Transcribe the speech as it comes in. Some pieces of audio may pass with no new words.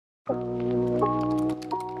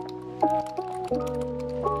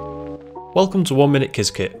Welcome to 1 Minute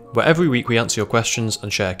Qiskit, where every week we answer your questions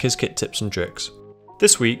and share Qiskit tips and tricks.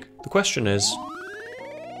 This week, the question is: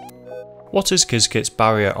 what is Qiskit's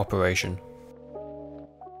barrier operation?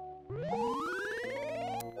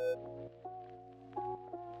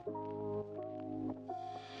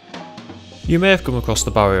 You may have come across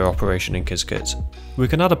the barrier operation in Qiskit. We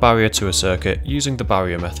can add a barrier to a circuit using the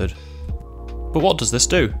barrier method. But what does this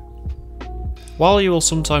do? While you will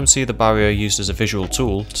sometimes see the barrier used as a visual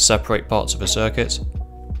tool to separate parts of a circuit,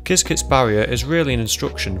 Qiskit's barrier is really an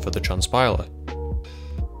instruction for the transpiler.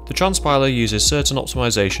 The transpiler uses certain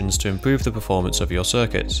optimizations to improve the performance of your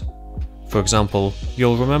circuits. For example,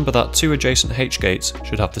 you'll remember that two adjacent H gates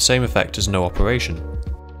should have the same effect as no operation.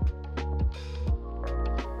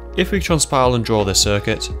 If we transpile and draw this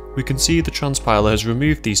circuit, we can see the transpiler has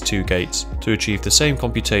removed these two gates to achieve the same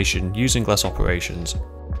computation using less operations.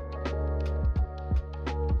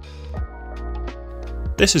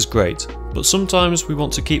 This is great, but sometimes we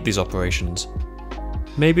want to keep these operations.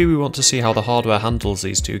 Maybe we want to see how the hardware handles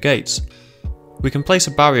these two gates. We can place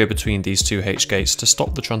a barrier between these two H gates to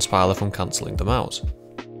stop the transpiler from cancelling them out.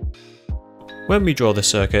 When we draw this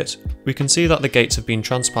circuit, we can see that the gates have been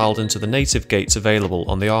transpiled into the native gates available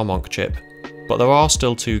on the ARMonk chip, but there are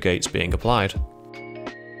still two gates being applied.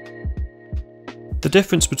 The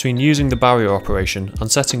difference between using the barrier operation and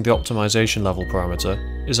setting the optimization level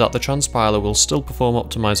parameter is that the transpiler will still perform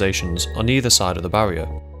optimizations on either side of the barrier.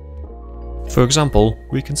 For example,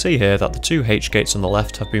 we can see here that the two H gates on the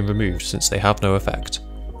left have been removed since they have no effect,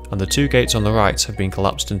 and the two gates on the right have been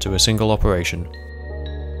collapsed into a single operation.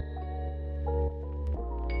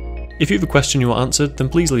 If you have a question you want answered, then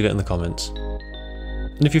please leave it in the comments.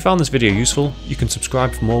 And if you found this video useful, you can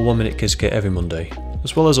subscribe for more 1 Minute Qiskit every Monday,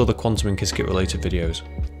 as well as other quantum and Qiskit related videos.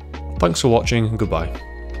 Thanks for watching and goodbye.